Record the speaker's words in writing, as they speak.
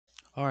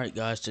Alright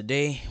guys,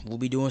 today we'll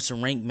be doing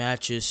some ranked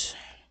matches.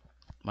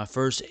 My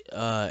first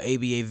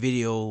ABA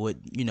video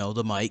with,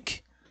 the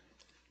mic.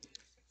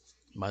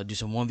 About to do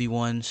some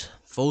 1v1s,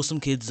 fold some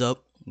kids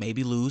up,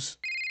 maybe lose.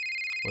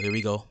 Well, here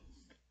we go.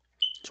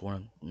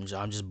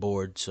 I'm just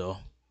bored, so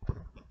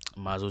I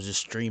might as well just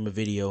stream a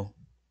video.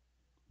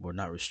 Or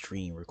not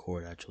stream,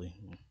 record actually.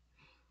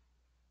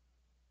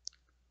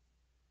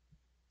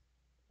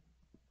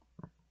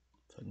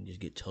 So I can just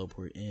get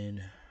teleport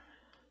in.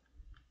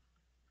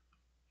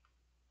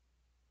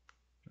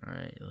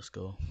 Alright, let's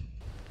go.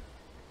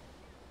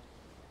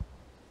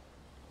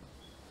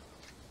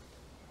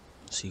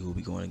 Let's see who we'll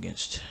be going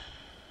against.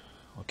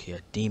 Okay, a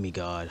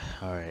demigod.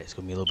 Alright, it's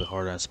gonna be a little bit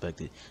harder than I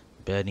expected.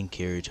 Banning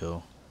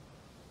Kirito.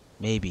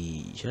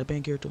 Maybe should I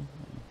ban Kirito?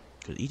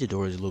 Because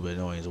Itadori is a little bit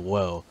annoying as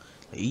well.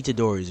 Like,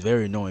 Itadori is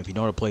very annoying if you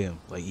know how to play him.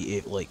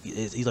 He's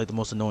like the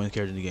most annoying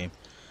character in the game.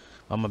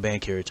 I'm gonna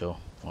ban Kirito.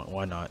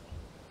 Why not?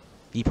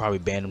 He probably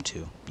banned him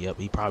too. Yep,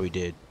 he probably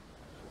did.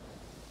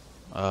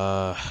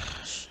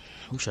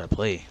 Who should I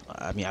play?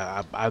 I mean,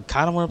 I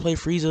kind of want to play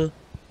Frieza.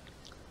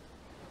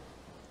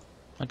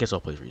 I guess I'll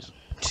play Frieza.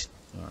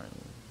 All right.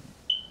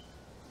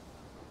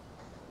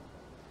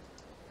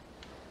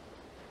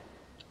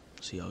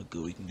 See how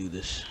good we can do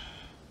this.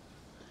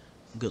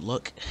 Good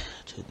luck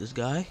to this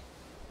guy.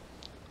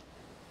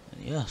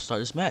 And yeah,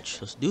 start this match.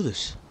 Let's do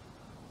this.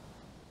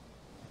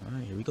 All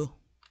right, here we go.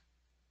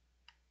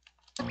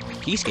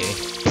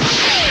 Kisuke.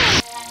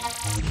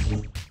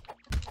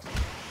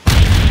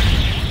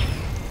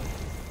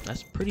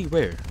 That's pretty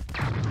rare.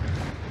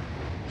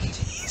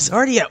 He's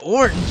already at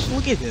orange.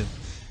 Look at him.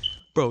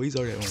 Bro, he's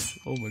already at orange.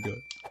 Oh my god.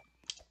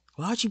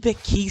 Why'd you pick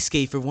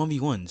Kisuke for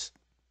 1v1s?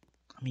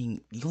 I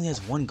mean, he only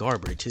has one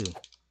guard break too.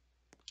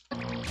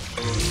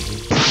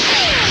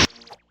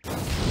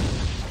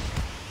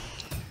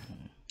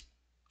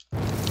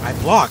 I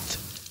blocked.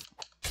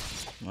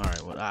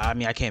 Alright, well, I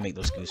mean, I can't make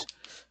those screws.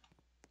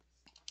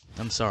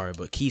 I'm sorry,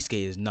 but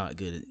Kisuke is not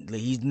good. Like,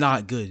 he's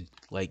not good.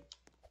 Like,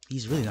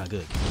 he's really not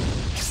good.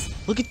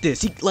 Look at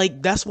this.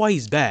 That's why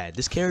he's bad.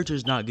 This character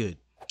is not good.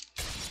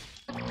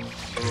 Oh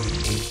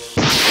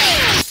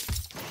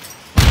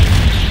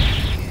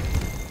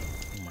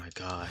my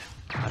god.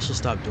 I should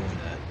stop doing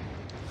that.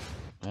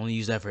 Only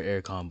use that for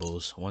air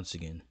combos once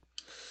again.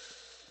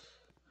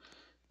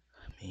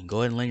 I mean,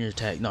 go ahead and land your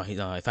attack. No,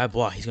 if I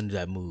block, he's gonna do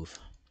that move.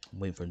 I'm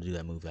waiting for him to do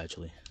that move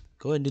actually.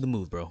 Go ahead and do the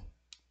move, bro.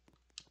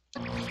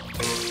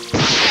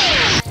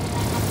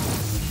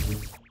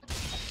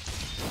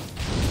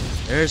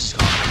 There's his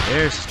combo.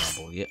 There's his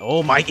combo. Yeah.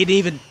 Oh my! It didn't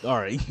even. All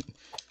right.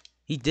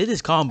 He did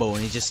his combo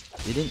and it just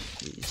didn't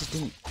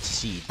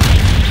succeed.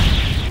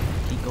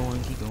 Keep going.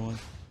 Keep going.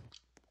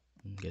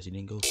 Guess he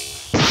didn't go.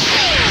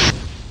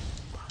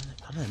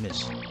 How did I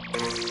miss? All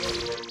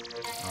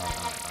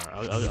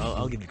right.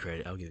 I'll give you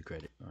credit. I'll give you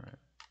credit. All right.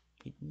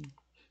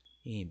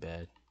 He ain't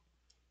bad.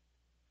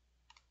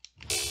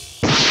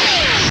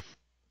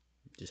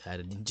 Just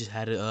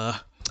had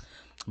a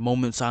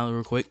moment silent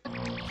real quick.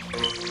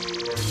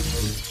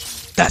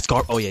 That's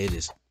Gar. Oh yeah, it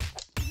is.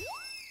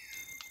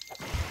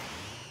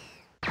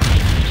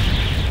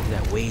 Did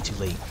that way too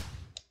late.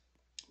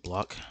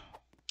 Block.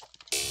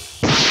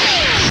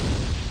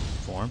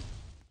 Form.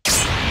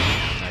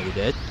 Now you're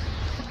dead.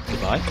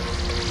 Goodbye.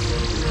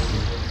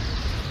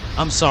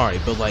 I'm sorry,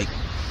 but like,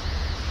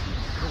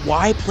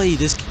 why play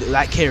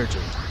that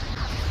character?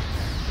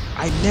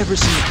 I've never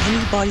seen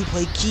anybody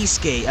play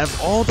Kisuke out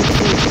of all the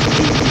characters.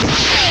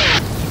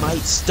 He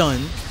might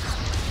stun,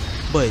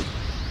 but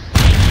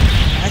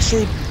I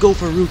say go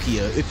for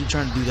Rukia if you're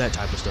trying to do that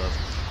type of stuff.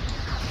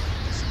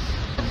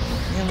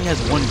 He only has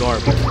one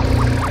guard.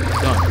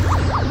 Done.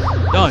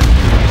 Done.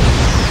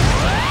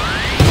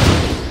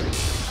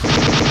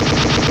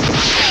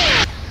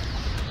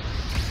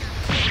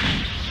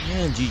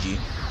 And GG.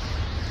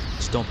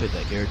 Just don't pick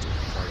that character.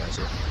 Sorry, guys.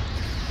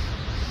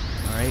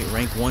 Alright,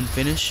 rank 1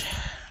 finish.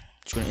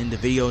 Just gonna end the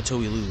video until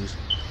we lose.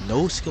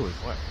 No skill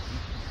required.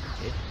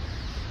 Okay.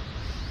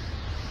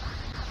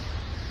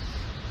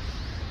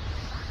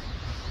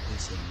 They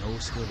say no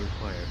skill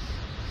required.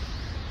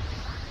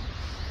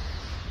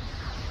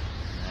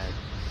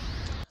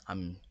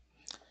 Mad.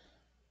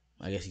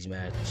 I guess he's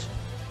mad.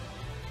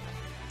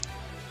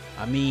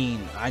 I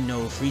mean, I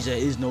know Frieza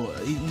is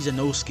he's a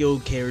no skill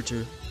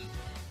character.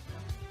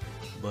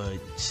 But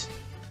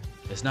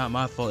it's not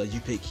my fault that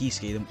you picked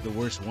Kisuke, the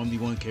worst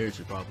 1v1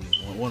 character, probably.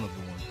 One of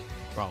the ones,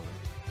 probably.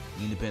 I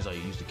mean, it depends how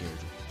you use the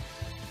character.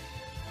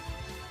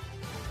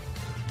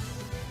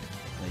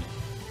 Like,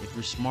 if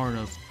you're smart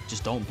enough,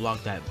 just don't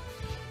block that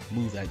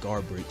move that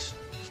guard breaks.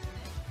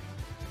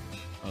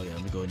 Oh yeah,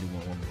 let me go ahead and do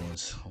more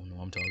 1v1s. I don't know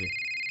what I'm talking.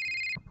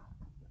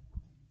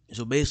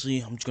 So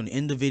basically, I'm just gonna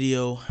end the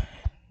video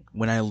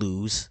when I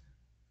lose.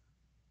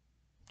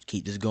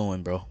 Keep this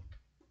going, bro.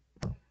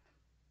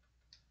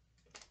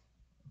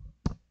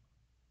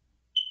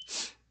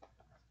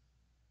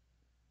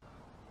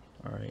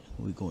 Alright,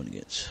 who we going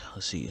against?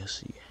 Let's see.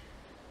 Is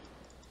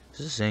this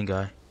the same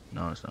guy?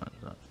 No, it's not.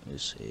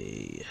 It's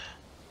a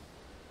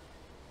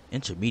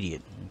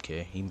intermediate.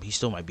 Okay, he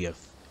still might be a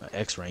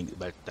X rank,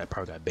 but that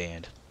probably got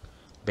banned.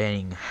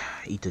 Banning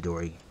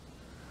Itadori.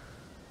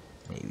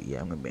 Maybe, yeah,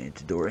 I'm gonna ban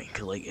Itadori.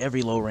 Because, like,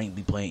 every low rank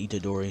be playing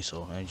Itadori,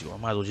 so I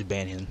might as well just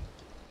ban him.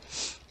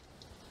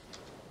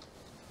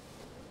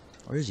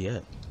 Where is he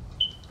at?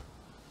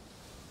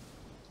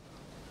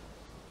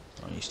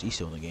 Oh, he's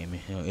still in the game.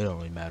 It don't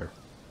really matter.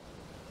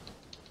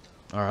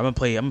 Alright, I'm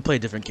gonna play a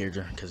different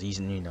character. Because he's,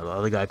 you know, the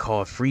other guy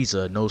called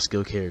Frieza, no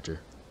skill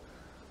character.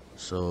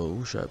 So,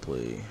 who should I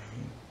play?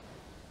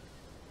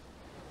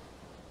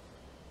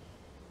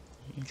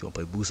 You wanna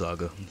play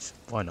Busaga?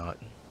 Why not?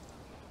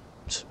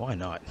 Why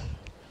not?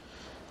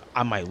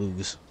 I might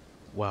lose.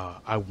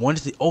 Wow, I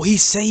wanted to. Oh, he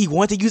said he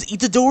wanted to use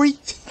Itadori?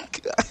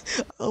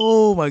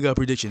 Oh my god,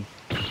 prediction.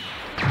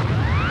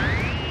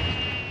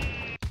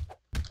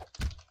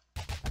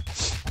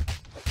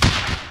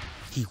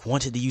 He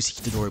wanted to use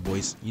Itadori,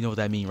 boys. You know what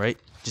that means, right?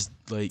 Just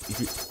like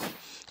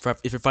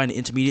if you're finding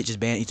intermediate, just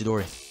ban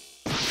Itadori.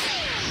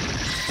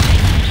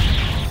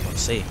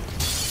 Let's see.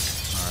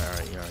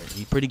 Alright.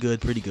 He's pretty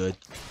good,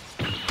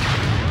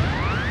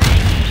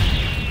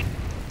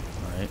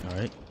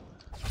 Alright.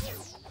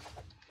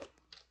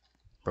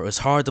 Bro, it's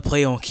hard to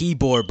play on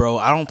keyboard, bro.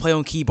 I don't play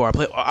on keyboard.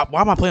 Why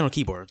am I playing on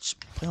keyboard? Just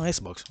play on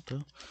Xbox.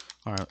 Okay.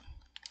 Alright.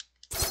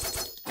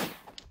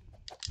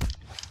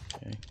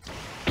 Okay.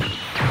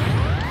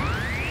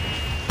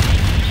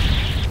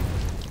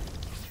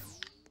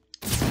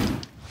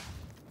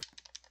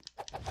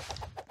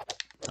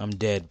 I'm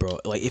dead, bro.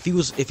 Like if he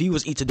was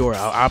Itadori,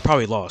 I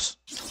probably lost.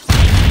 It's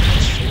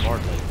so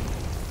hard,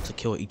 like, to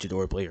kill an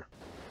Itadori player.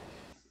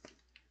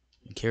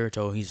 And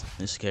Kirito,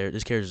 this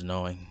character's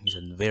annoying. He's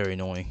very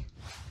annoying.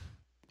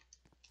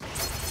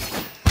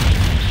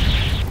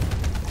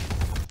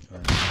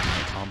 Alright,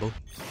 combo.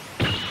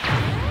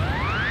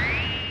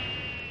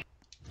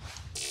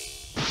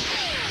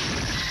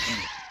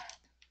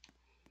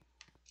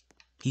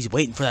 He's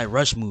waiting for that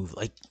rush move.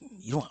 Like,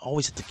 you don't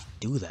always have to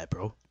do that,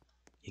 bro.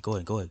 Yeah,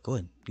 go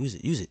ahead. Use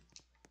it.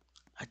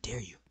 I dare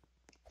you.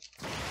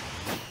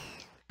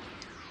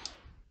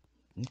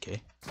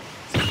 Okay.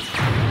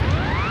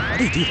 Why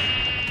do you do that?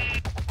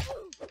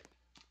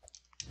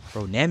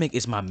 Bro, Namek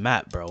is my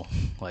map, bro.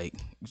 Like,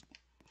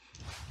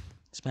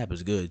 this map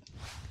is good,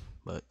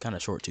 but kind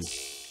of short too.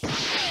 Oh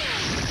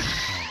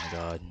my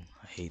god,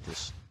 I hate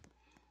this.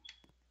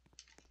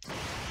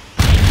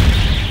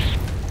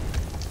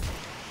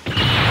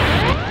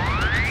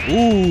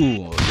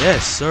 Ooh,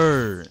 yes,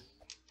 sir.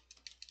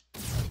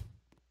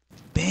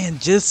 Man,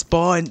 just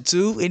spawned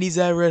too, and he's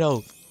at Red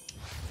Oak.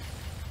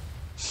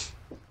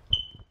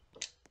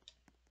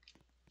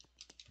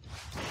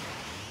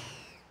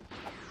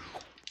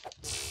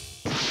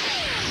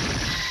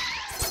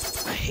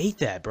 I hate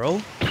that, bro.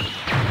 Like,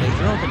 if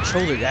you're on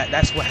controller,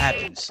 that's what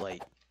happens.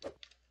 Like,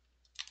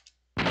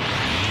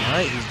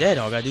 alright, he's dead.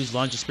 All I gotta do is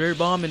launch a spirit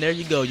bomb, and there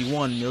you go. You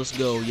won. Let's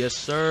go. Yes,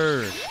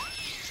 sir.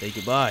 Say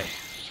goodbye.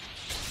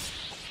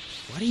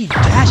 Why did he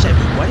dash at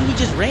me? Why did he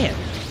just ran?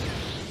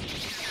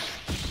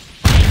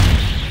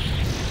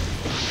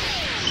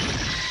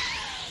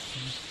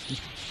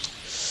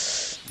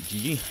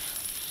 GG.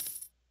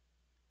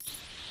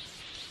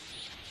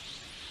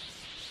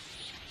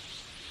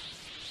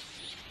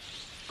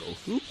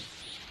 Goku?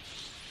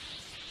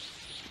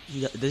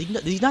 Does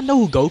he not know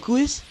who Goku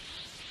is?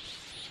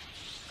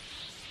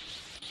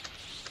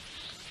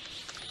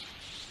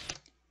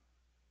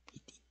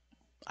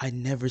 I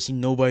never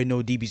seen nobody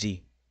know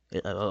DBZ.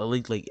 I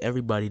think like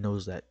everybody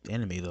knows that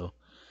anime though.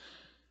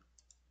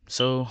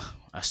 So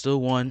I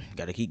still won.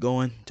 Gotta keep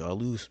going till I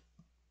lose.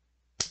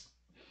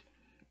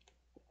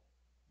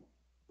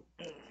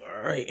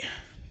 All right.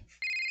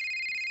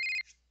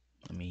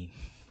 I mean,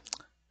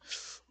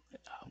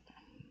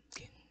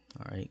 okay.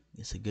 All right.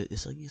 It's a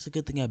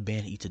good thing I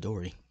banned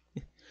Itadori.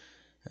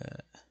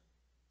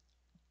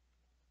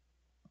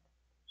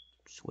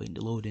 Just waiting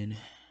to load in.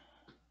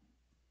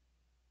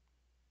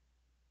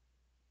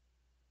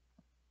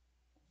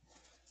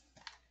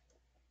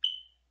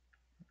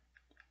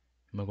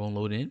 Am I gonna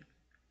load in?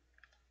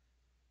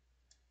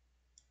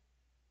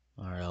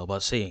 Alright, I was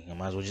about to say, I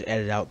might as well just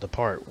edit out the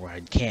part where I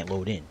can't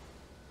load in.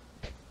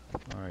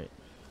 Alright.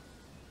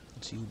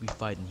 Let's see who'll be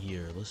fighting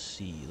here. Let's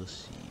see.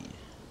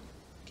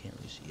 Can't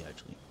really see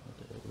actually.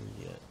 Where is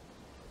he at?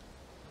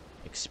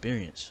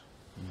 Experience.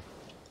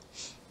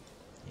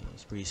 Yeah,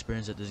 he's pretty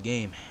experienced at this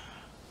game.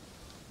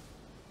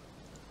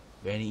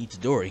 Banning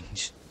Itadori.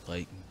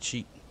 Like,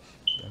 cheat.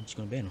 I'm just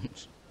gonna ban him.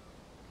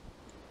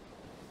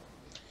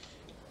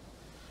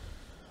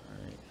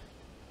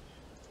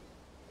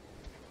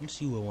 Let's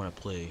see who I want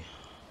to play.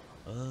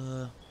 I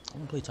want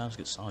to play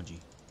Timeskip Sanji.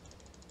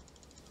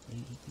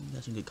 He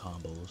got some good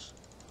combos.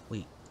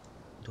 Wait,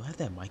 do I have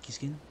that Mikey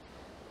skin?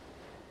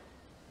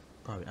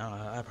 Probably.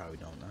 I probably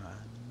don't.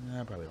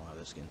 I probably don't have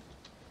that skin.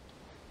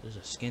 There's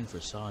a skin for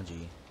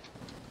Sanji.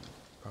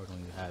 Probably don't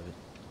even have it.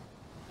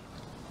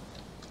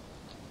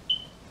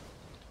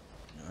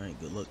 All right.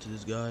 Good luck to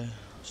this guy.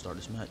 Start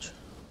this match.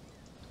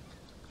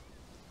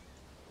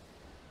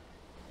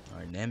 All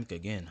right, Namek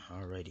again.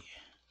 Alrighty.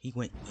 He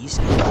went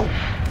East.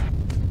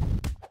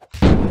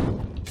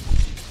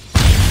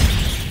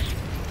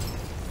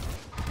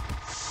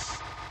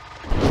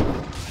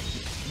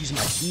 using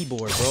my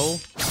keyboard, bro.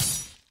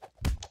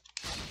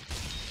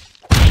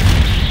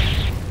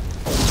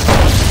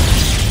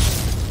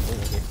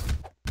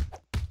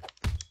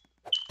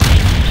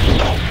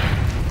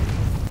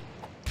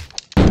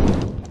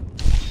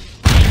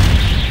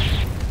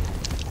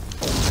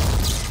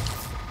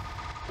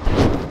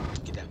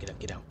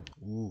 Get down.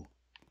 Ooh.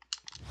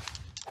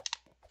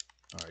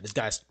 Alright, this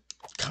guy's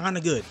kinda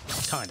good.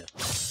 Kinda.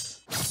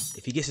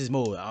 If he gets his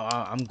mode,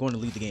 I'm going to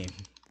lead the game.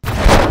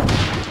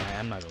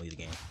 I'm not gonna lead the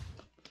game.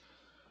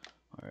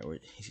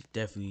 Alright, he's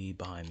definitely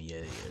behind me.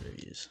 Yeah, there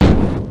he is. Why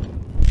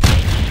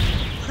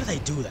did they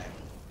do that?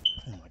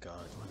 Oh my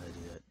god, why did I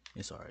do that?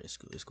 It's alright, it's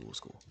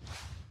cool.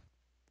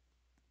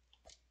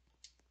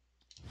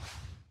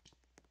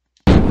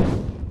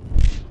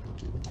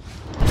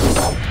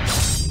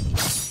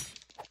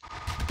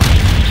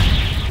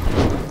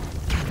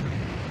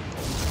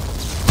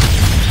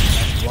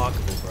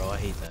 Blockable, bro. I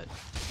hate that.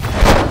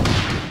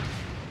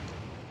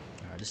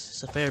 Alright, this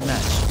is a fair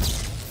match.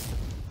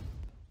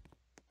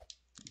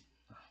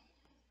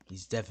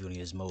 He's definitely gonna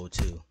get his mode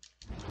too.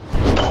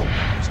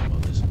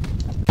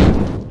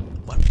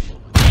 What?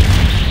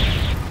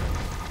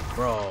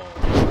 Bro.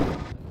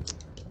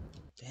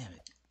 Damn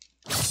it.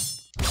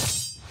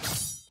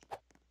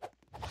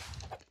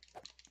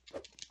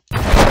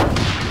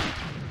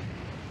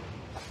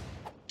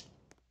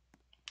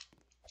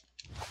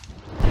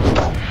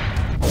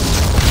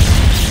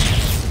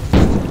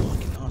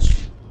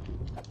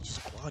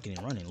 Blocking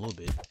and running a little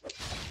bit.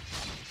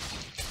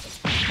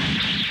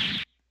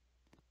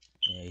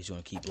 Yeah, he's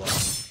gonna keep blocking.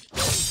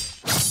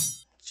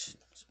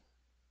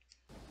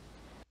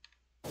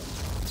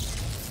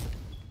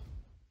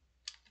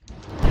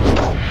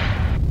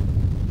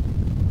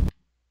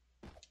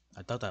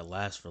 I thought that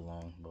lasts for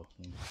long, but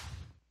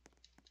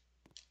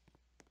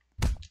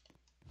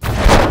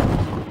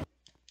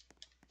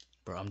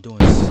bro, I'm doing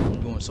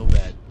so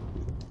bad.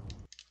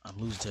 I'm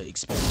losing to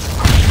experience.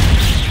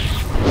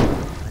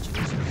 Actually,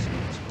 losing to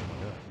experience. Oh my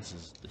god, this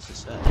is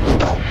sad.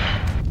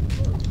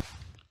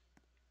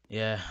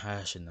 Yeah,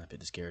 I should not pick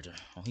this character.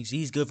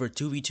 He's good for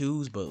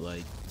 2v2s, but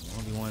like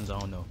 1v1s, I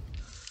don't know.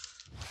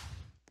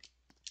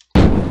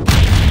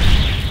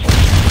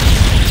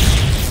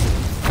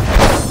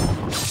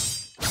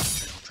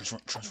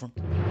 Transform.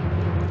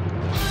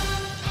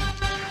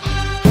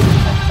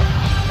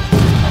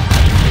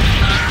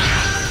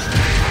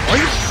 Are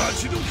you?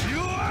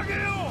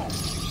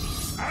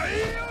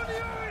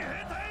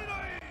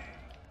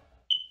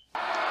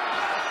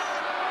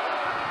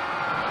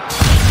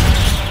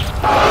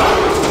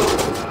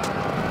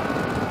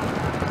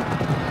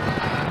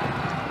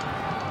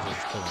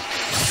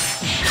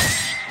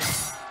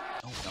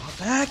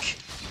 Back.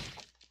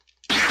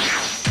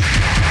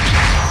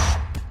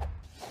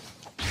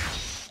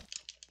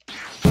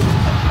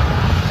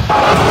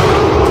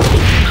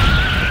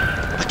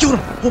 I killed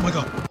him. Oh my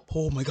god.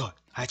 Oh my god.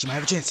 I actually might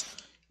have a chance.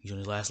 He's on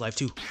his last life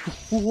too.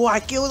 Oh, I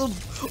killed him.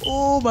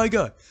 Oh my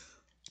god.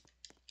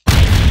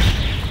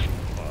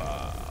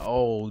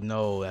 Oh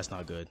no, that's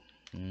not good.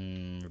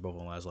 We're both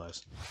on last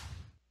lives.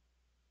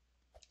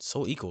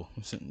 So equal.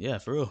 Yeah,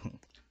 for real.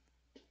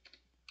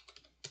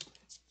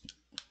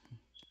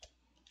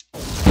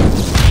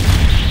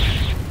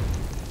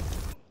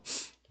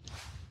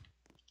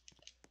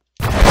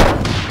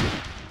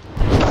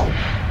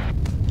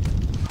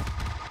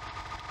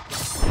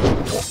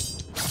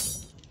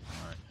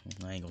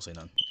 I ain't gonna say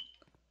nothing.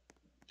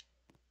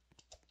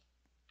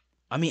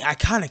 I mean, I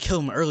kind of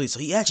killed him early, so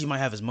he actually might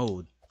have his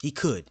mode. He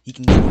can get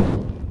it.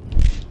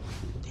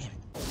 Damn it.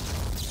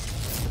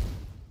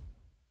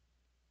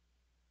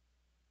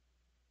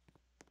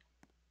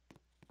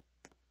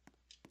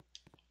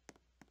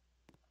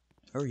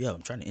 Hurry up,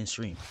 I'm trying to end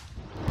stream.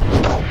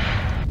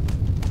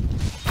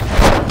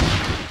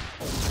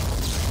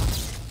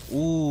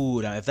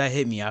 Ooh, now if that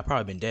hit me, I'd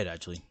probably been dead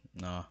actually.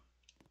 Nah.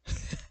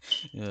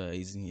 Yeah,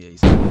 he's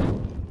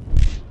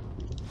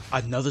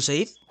another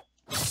save?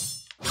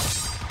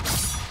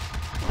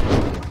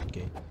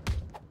 Okay.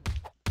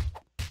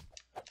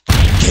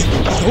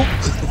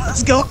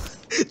 Let's go.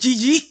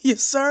 GG,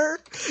 yes sir.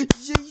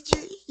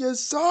 GG, yes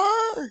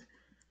sir.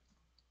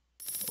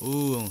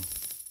 Ooh.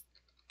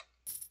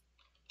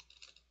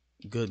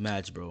 Good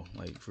match, bro.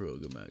 Like, for real,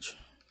 good match.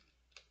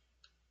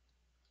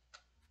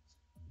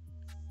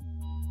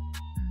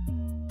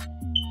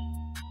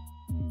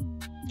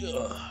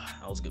 Ugh,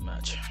 that was a good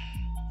match.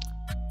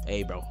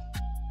 Hey, bro.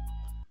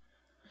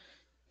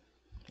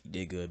 You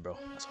did good, bro.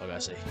 That's all I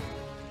gotta say.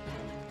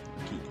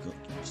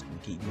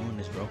 Keep doing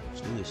this, bro.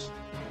 Let's do this.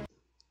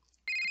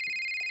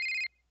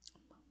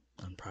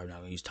 I'm probably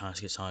not gonna use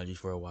Skitsology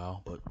for a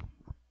while, but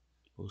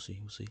we'll see.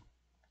 We'll see.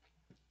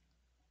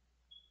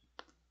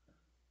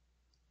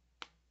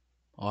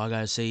 All I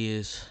gotta say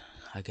is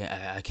I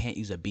can't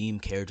use a beam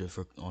character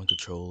on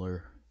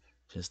controller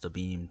since the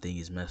beam thing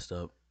is messed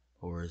up,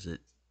 or is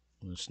it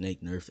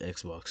Snake nerf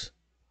Xbox?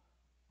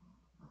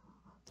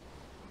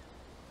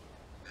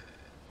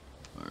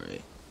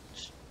 Alright.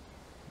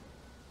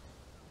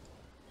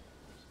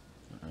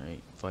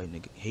 Alright, fighting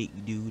the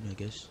hate dude, I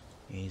guess.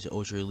 He's an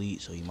ultra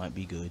elite, so he might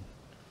be good.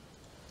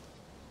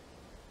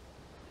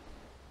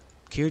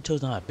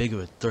 Kirito's not a big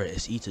of a threat.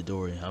 It's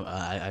Itadori.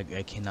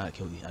 I cannot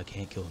kill you. I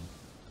can't kill him.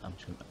 I'm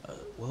just,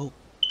 well,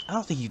 I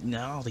don't think he.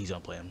 No, I don't think he's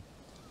gonna play him.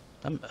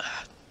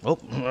 Well,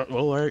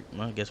 alright.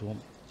 I guess we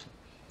won't.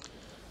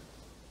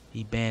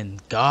 He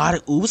banned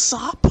God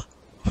Usopp.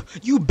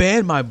 You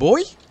banned my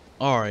boy.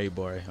 Alright,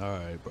 boy.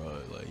 Alright, bro.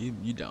 Like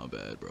you down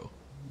bad, bro.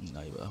 Nah,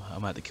 I'm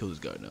gonna have to kill this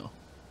guy now.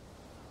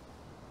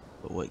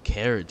 But what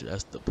character?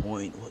 That's the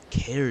point. What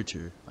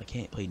character? I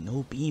can't play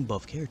no beam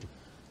buff character.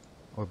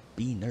 Or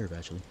beam nerve,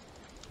 actually.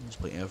 Let's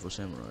play Afro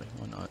Samurai.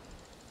 Why not?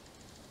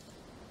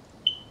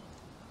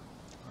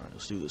 Alright,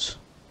 let's do this.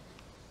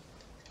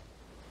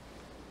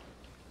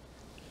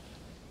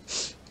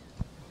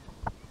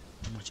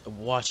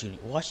 Watch you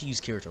use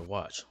character.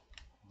 Watch.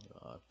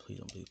 God, please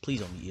don't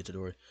be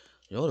Itadori.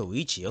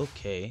 Yoruichi,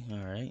 okay.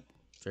 Alright.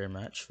 Fair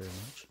match. Bro,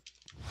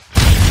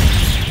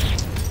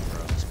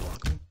 let's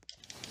block him.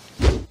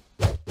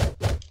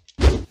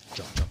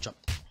 Jump.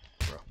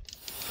 Bro.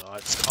 God,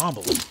 it's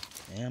combo.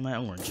 Damn, my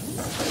orange.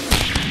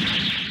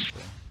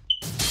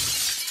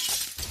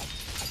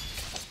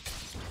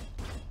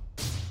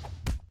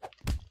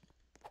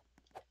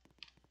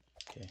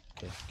 Okay.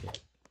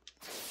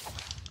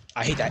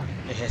 I hate that.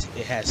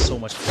 It has so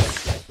much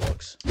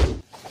bugs.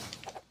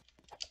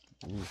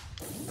 Ooh.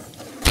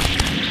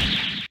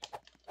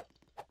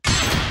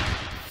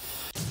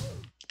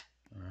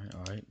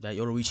 Alright. That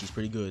Yoruichi's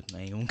pretty good. I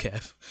ain't gonna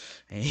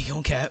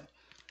cap.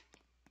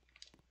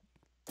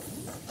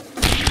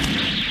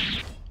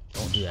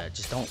 Don't do that.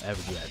 Just don't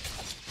ever do that.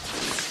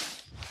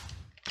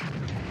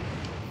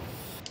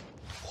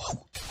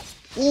 Whoa.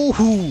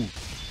 Ooh.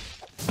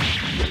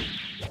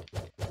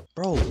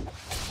 Bro.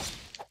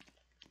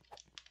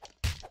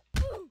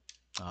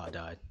 Oh, I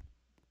died.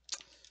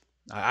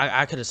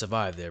 I could have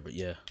survived there, but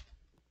yeah.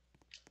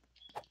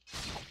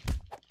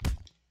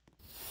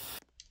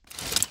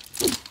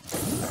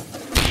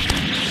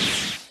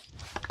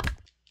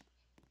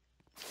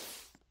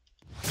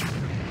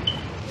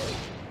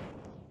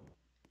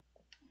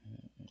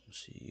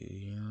 Let's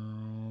see.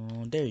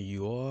 There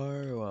you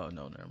are. Well,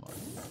 no, never mind.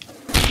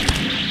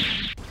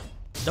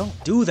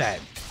 Don't do that.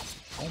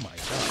 Oh my god.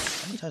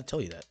 How many times I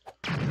tell you that?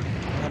 I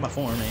have my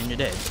form and you're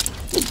dead.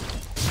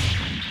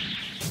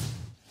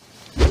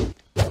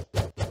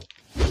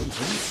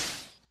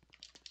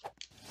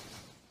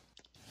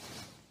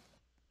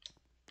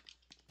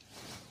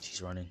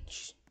 She's running.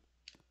 She's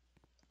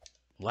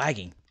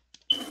lagging.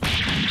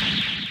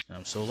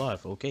 I'm still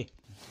alive. Okay.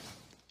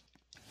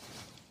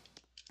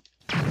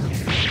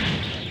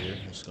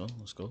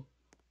 Let's go.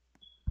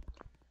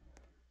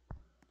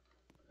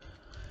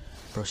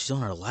 Bro, she's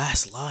on her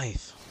last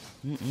life.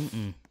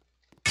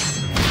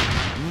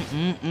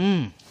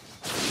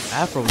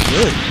 Afro's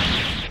good.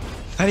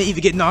 I didn't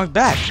even get knocked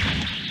back.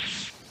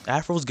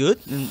 Afro's good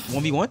in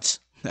 1v1s.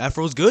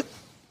 Afro's good.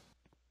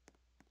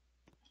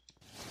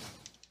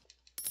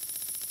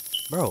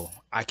 Bro,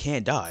 I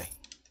can't die.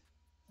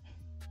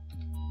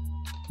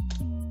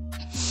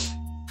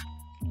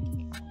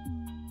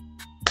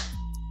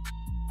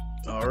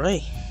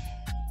 Alright.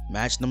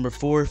 Match number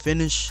 4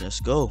 finish.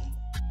 Let's go.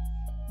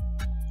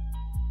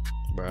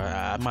 Bro,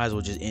 I might as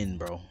well just end,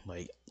 bro.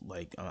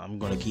 Like I'm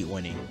gonna keep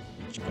winning.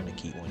 I'm just gonna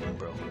keep winning,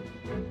 bro.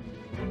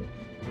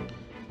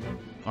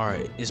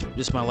 Alright, this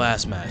is my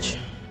last match.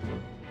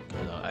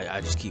 Cause I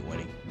just keep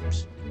winning.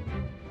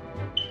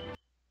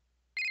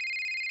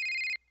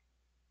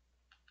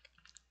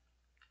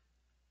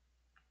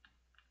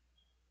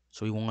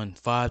 So we won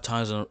 4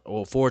 times in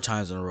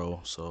a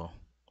row. So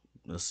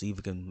let's see if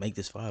we can make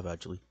this 5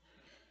 actually.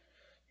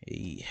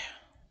 Hey.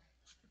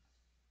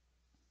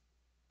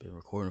 Been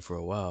recording for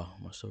a while.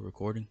 Am I still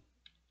recording?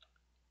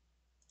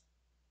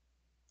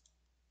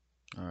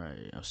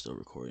 Alright, I'm still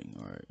recording.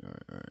 Alright.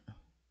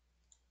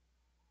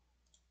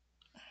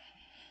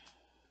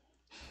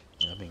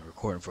 Yeah, I've been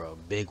recording for a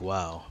big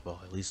while.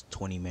 About at least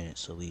 20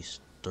 minutes, at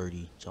least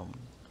 30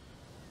 something.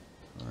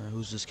 Alright,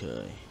 who's this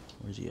guy?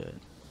 Where's he at?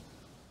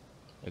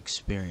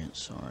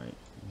 Experience, alright.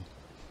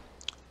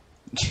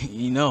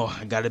 You know,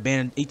 I gotta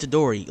ban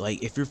Itadori.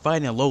 Like, if you're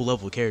fighting a low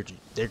level character,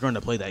 they're gonna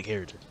play that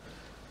character.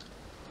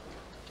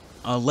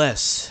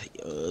 Unless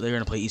they're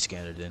gonna play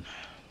Iskander then.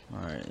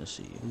 Alright, let's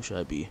see. Who should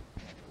I be?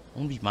 I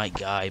wanna be my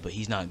guy, but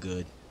he's not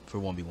good for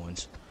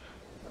 1v1s.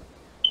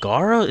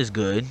 Gaara is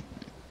good.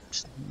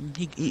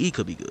 He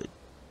could be good.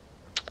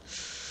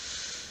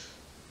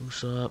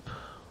 Usopp.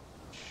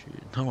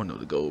 Shit, I don't know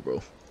the goal,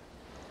 bro.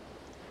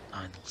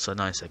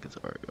 9 seconds.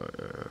 Alright,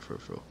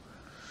 for.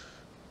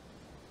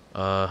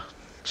 I'm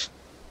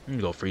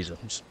gonna go Frieza.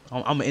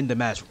 I'm gonna end the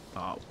match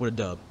with a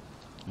dub.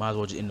 Might as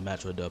well just end the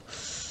match with a dub.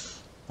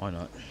 Why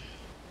not?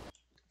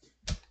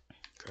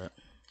 Crap.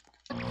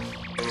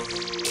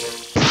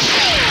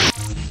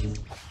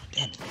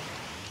 Damn it.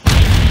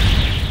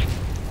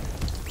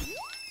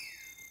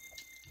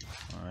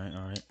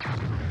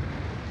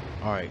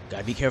 Alright,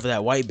 gotta be careful of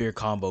that Whitebeard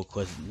combo,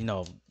 cause you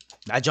know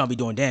that jump be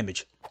doing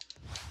damage.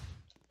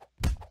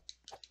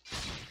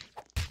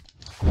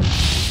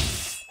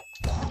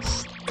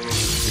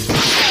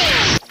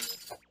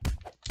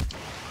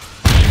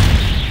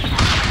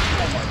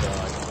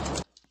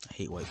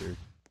 Whitebeard.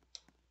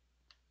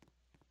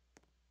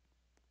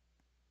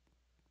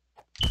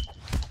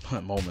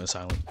 Moment of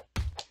silence.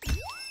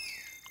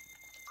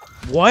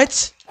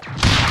 What?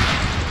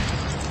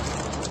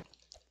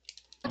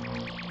 And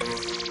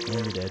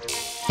you're dead.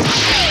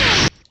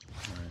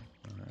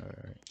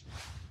 Alright.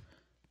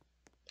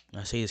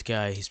 I say this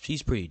guy,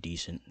 he's pretty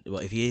decent. Well,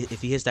 if he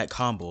hits that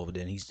combo,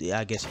 then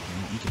I guess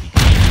he can be.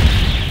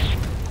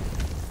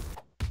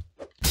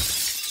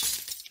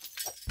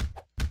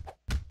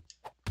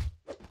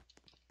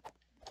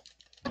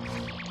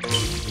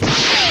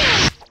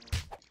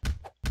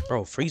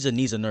 Bro, Frieza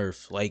needs a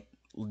nerf, like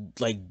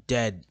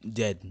dead,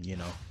 you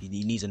know. He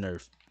needs a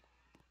nerf.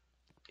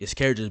 His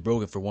character is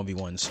broken for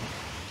 1v1s.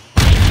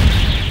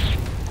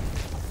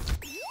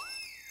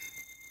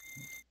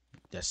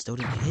 That still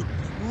didn't hit?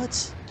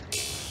 What?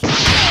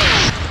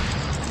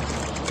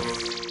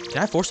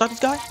 Can I force stop this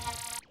guy?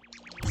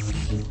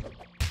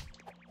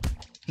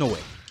 No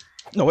way.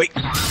 No, wait.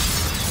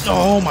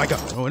 Oh my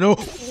god. Oh no.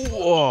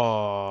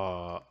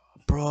 Whoa.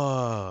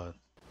 Bruh.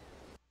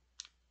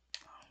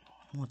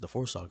 I want to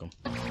force stock him.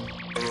 Boy,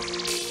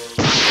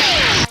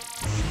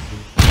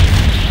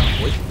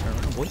 turn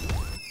around, boy.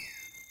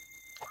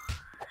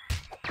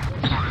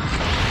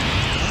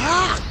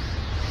 Ah!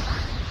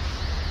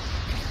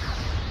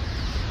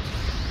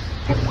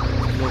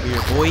 Get over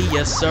here, boy.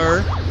 Yes,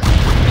 sir.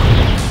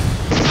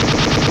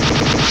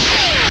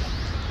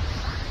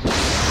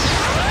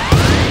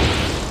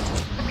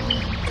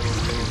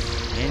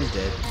 And he's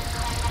dead.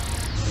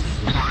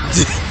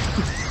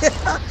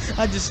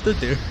 I just stood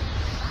there.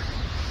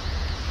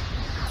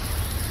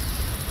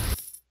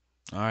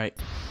 Alright,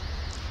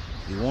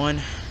 we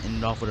won,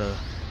 ended off with a...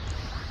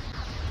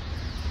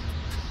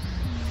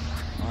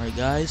 Alright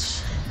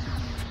guys,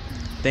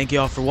 thank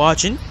y'all for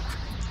watching.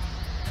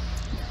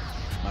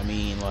 I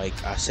mean, like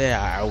I said,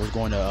 I was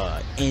going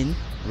to end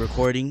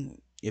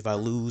recording if I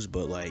lose,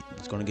 but like,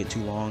 it's going to get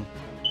too long.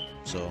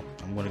 So,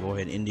 I'm going to go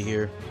ahead and end it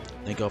here.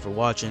 Thank y'all for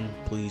watching.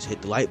 Please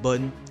hit the like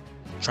button.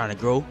 I'm trying to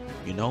grow,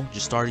 you know,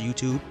 just started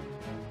YouTube.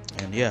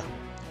 And yeah.